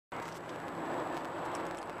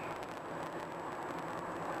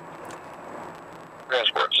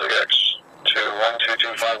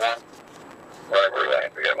151. Whatever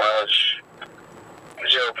we get mileage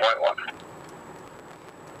 0.1.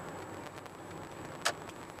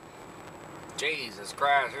 Jesus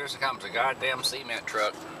Christ, here comes a goddamn cement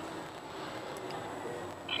truck.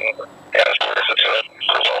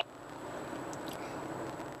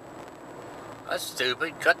 That's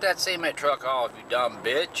stupid. Cut that cement truck off, you dumb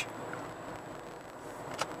bitch.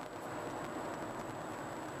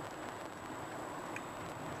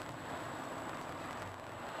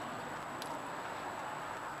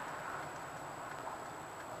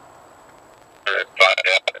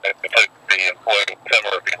 The employee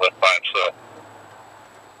similar be left by himself.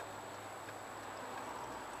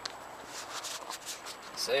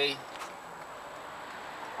 See?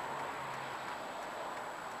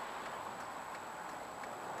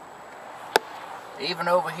 Even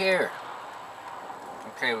over here.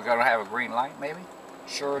 Okay, we're gonna have a green light, maybe?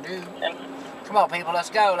 Sure do. Come on, people, let's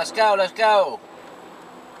go, let's go, let's go.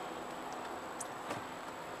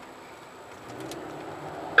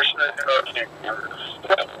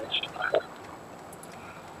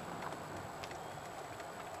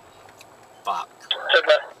 Fuck.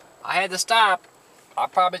 I had to stop. I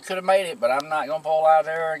probably could have made it, but I'm not gonna pull out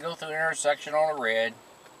there and go through the intersection on a red.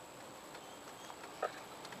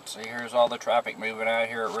 See, here's all the traffic moving out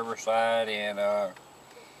here at Riverside and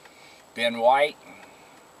Ben White.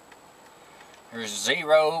 There's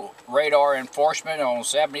 0 radar enforcement on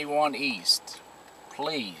 71 East.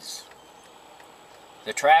 Please.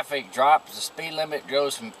 The traffic drops, the speed limit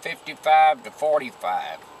goes from 55 to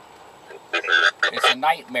 45. It's a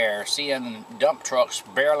nightmare seeing dump trucks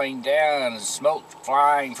barreling down and smoke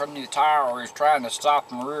flying from the tires trying to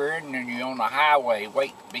stop and rear-ending you on the highway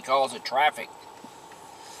wait because of traffic.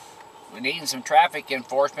 We need some traffic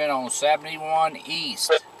enforcement on 71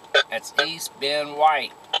 East. That's East Ben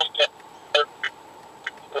White.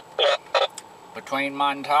 Between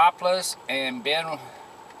Montopolis and Ben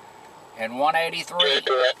and 183.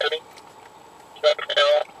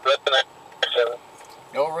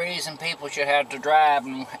 No reason people should have to drive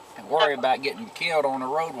and worry about getting killed on the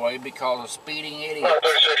roadway because of speeding idiots.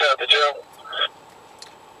 36 out the jail.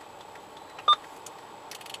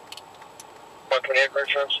 128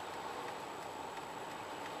 insurance.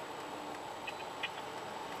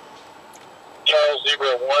 Charles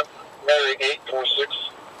 01, Mary 846.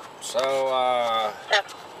 So,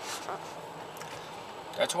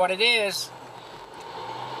 that's what it is.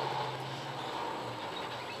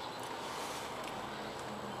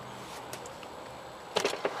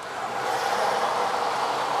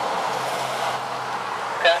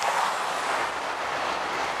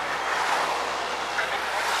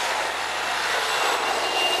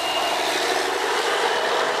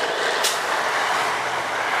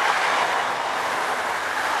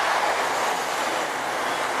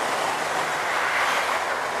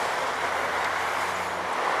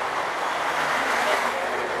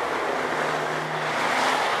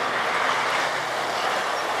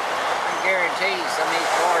 Some of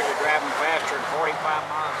these cars are driving faster than 45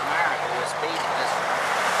 miles an hour through this speed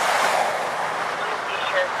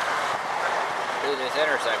through this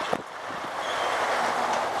intersection.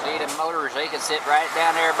 See the motors, they can sit right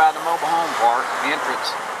down there by the mobile home park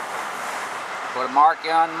entrance. Put a mark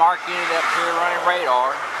unit up here running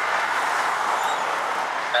radar.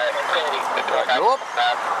 Nope.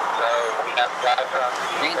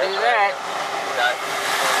 Can't do that.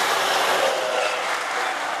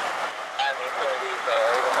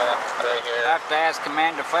 I have to ask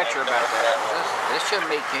Commander Fletcher about that. This shouldn't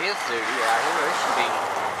be his duty out here. This should be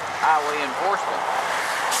highway enforcement.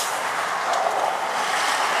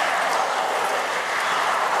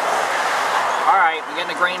 Alright, we're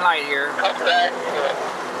getting a green light here.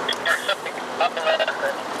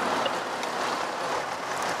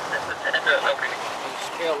 He's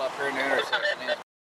still up here in the intersection.